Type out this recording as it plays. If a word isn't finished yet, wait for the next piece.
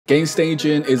Gain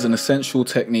staging is an essential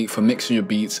technique for mixing your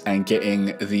beats and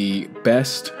getting the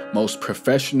best, most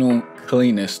professional,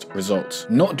 cleanest results.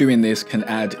 Not doing this can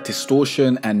add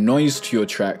distortion and noise to your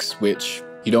tracks, which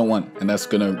you don't want, and that's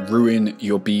gonna ruin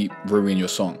your beat, ruin your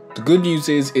song. The good news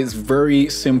is it's very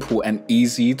simple and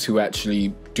easy to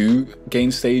actually do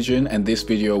gain staging, and this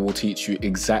video will teach you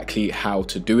exactly how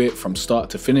to do it from start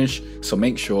to finish, so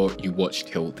make sure you watch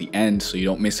till the end so you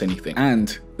don't miss anything.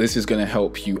 And this is going to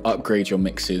help you upgrade your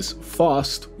mixes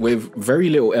fast with very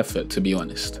little effort, to be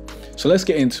honest. So let's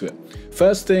get into it.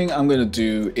 First thing I'm going to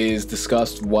do is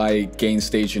discuss why gain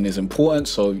staging is important,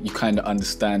 so you kind of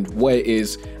understand what it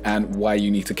is and why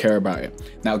you need to care about it.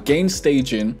 Now, gain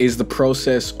staging is the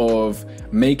process of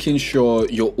making sure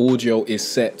your audio is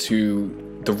set to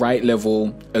the right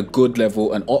level, a good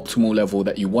level, an optimal level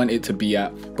that you want it to be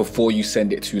at before you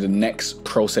send it to the next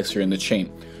processor in the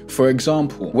chain. For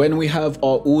example, when we have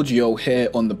our audio here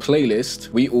on the playlist,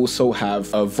 we also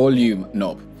have a volume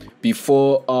knob.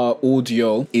 Before our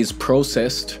audio is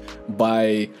processed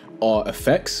by our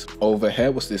effects over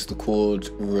here, what's this called?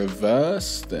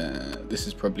 Reverse. This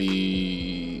is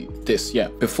probably this, yeah.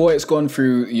 Before it's gone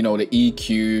through, you know, the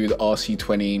EQ, the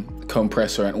RC20,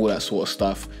 compressor and all that sort of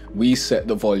stuff, we set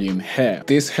the volume here.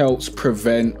 This helps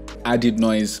prevent added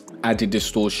noise, added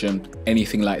distortion,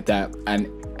 anything like that, and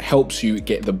helps you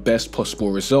get the best possible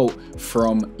result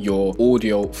from your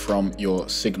audio, from your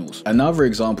signals. Another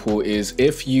example is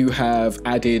if you have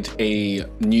added a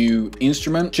new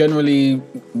instrument. Generally,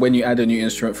 when you add a new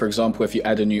instrument, for example, if you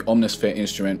add a new Omnisphere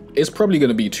instrument, it's probably going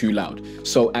to be too loud.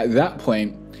 So at that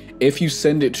point, if you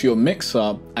send it to your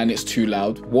mixer and it's too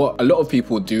loud, what a lot of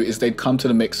people would do is they'd come to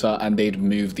the mixer and they'd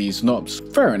move these knobs.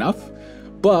 Fair enough.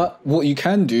 But what you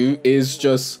can do is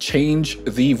just change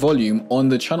the volume on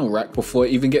the channel rack before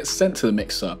it even gets sent to the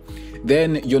mixer.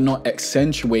 Then you're not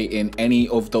accentuating any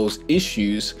of those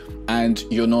issues and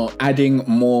you're not adding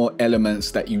more elements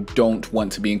that you don't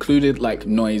want to be included, like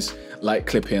noise, like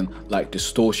clipping, like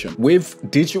distortion. With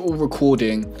digital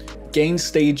recording, gain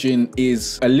staging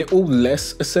is a little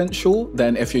less essential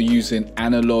than if you're using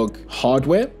analog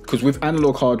hardware, because with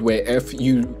analog hardware,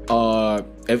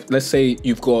 if let's say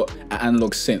you've got an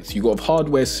analog synth, you got a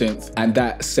hardware synth and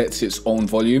that sets its own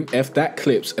volume. If that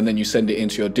clips and then you send it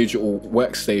into your digital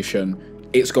workstation,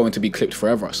 it's going to be clipped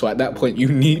forever. So at that point, you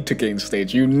need to gain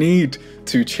stage. You need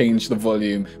to change the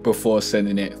volume before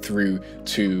sending it through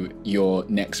to your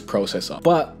next processor.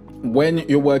 But when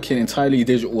you're working entirely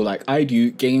digital like I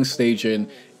do, gain staging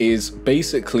is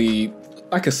basically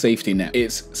like a safety net.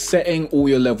 It's setting all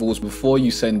your levels before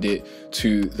you send it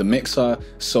to the mixer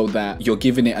so that you're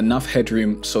giving it enough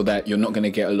headroom so that you're not going to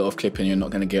get a lot of clipping, you're not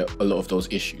going to get a lot of those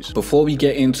issues. Before we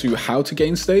get into how to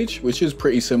gain stage, which is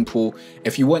pretty simple,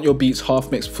 if you want your beats half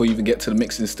mixed before you even get to the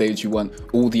mixing stage, you want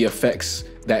all the effects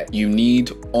that you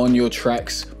need on your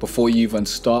tracks before you even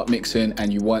start mixing,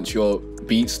 and you want your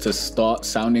beats to start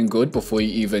sounding good before you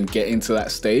even get into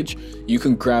that stage, you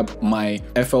can grab my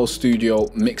FL Studio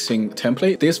mixing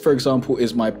template. This, for example,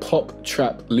 is my pop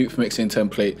trap loop mixing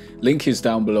template. Link is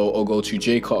down below, or go to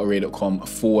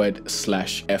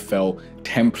jcarteray.com/FL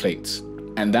templates.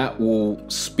 And that will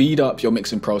speed up your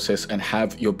mixing process and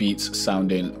have your beats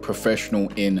sounding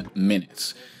professional in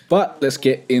minutes. But let's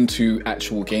get into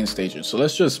actual gain staging. So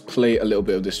let's just play a little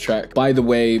bit of this track. By the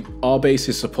way, our bass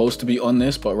is supposed to be on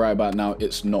this, but right about now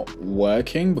it's not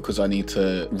working because I need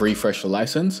to refresh the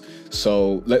license.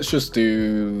 So let's just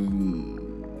do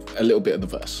a little bit of the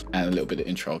verse and a little bit of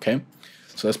intro, okay?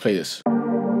 So let's play this.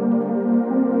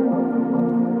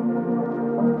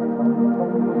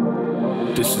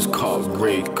 This is called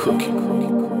grade cooking.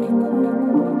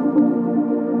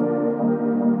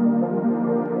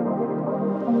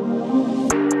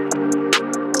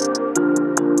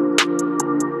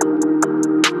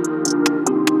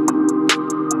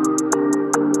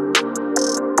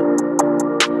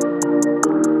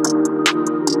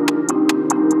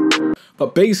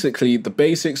 But basically, the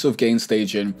basics of gain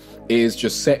staging is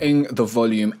just setting the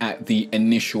volume at the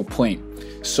initial point.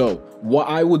 So what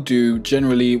I would do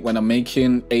generally when I'm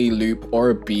making a loop or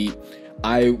a beat,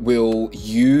 I will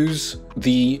use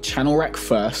the channel rack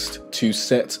first to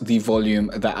set the volume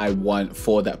that I want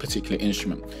for that particular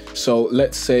instrument. So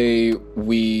let's say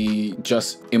we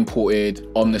just imported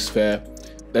Omnisphere.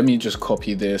 Let me just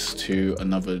copy this to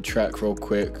another track real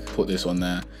quick, put this on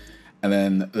there. And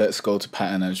then let's go to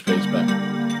pattern and just play this back.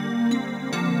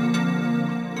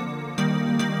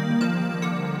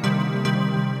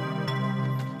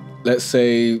 Let's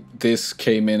say this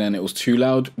came in and it was too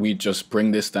loud. We just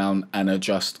bring this down and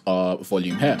adjust our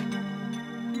volume here.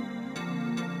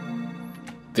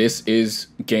 This is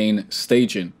gain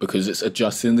staging because it's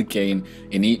adjusting the gain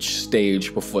in each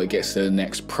stage before it gets to the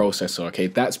next processor. Okay,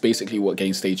 that's basically what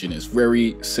gain staging is.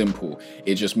 Very simple.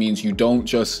 It just means you don't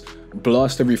just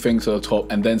blast everything to the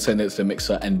top and then send it to the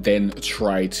mixer and then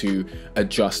try to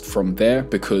adjust from there,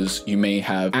 because you may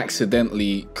have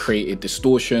accidentally created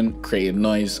distortion, created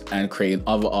noise, and created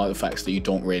other artifacts that you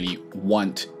don't really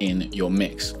want in your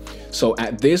mix. So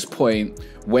at this point,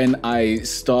 when I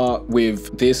start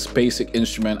with this basic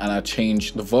instrument and I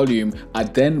change the volume, I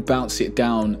then bounce it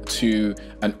down to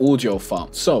an audio file.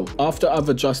 So after I've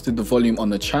adjusted the volume on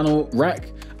the channel rack,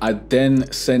 I then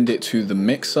send it to the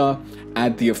mixer,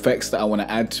 add the effects that I want to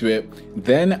add to it,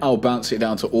 then I'll bounce it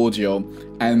down to audio,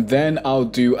 and then I'll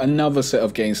do another set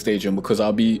of gain staging because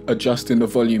I'll be adjusting the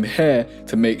volume here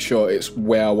to make sure it's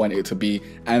where I want it to be,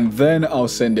 and then I'll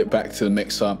send it back to the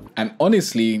mixer. And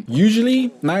honestly,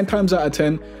 usually 9 times out of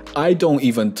 10, I don't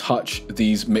even touch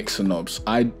these mixer knobs.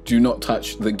 I do not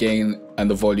touch the gain and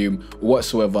the volume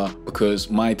whatsoever because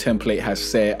my template has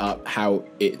set up how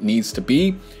it needs to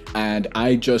be, and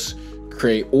I just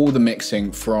create all the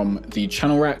mixing from the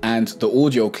channel rack and the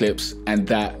audio clips, and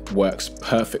that works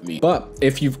perfectly. But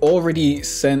if you've already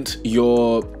sent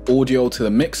your audio to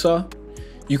the mixer,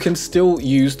 you can still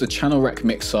use the channel rack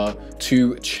mixer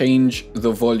to change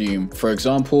the volume. For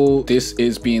example, this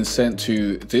is being sent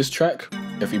to this track.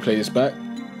 If we play this back,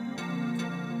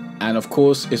 and of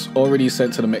course it's already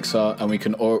sent to the mixer, and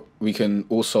we can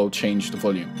also change the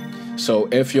volume. So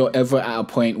if you're ever at a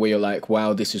point where you're like,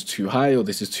 wow, this is too high or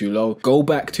this is too low, go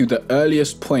back to the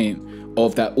earliest point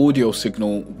of that audio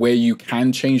signal where you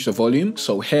can change the volume.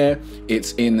 So here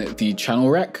it's in the channel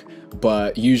rack,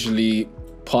 but usually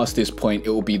past this point, it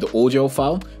will be the audio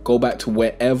file. Go back to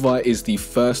wherever is the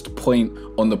first point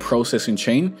on the processing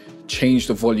chain, change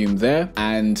the volume there,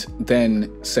 and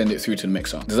then send it through to the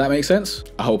mixer. Does that make sense?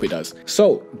 I hope it does.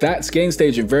 So that's gain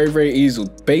staging. Very, very easy.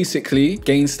 Basically,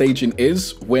 gain staging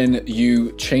is when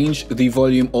you change the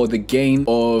volume or the gain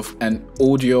of an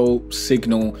audio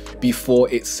signal before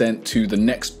it's sent to the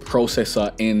next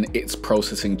processor in its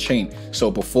processing chain. So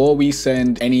before we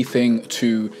send anything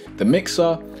to the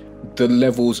mixer, the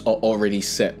levels are already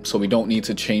set, so we don't need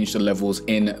to change the levels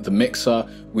in the mixer.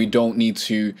 We don't need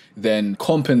to then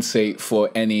compensate for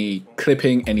any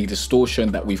clipping, any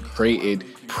distortion that we've created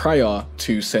prior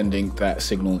to sending that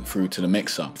signal through to the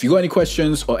mixer. If you got any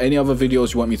questions or any other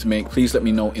videos you want me to make, please let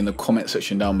me know in the comment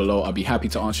section down below. I'll be happy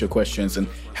to answer your questions and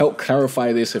help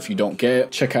clarify this if you don't get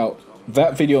it. Check out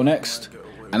that video next,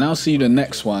 and I'll see you in the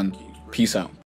next one. Peace out.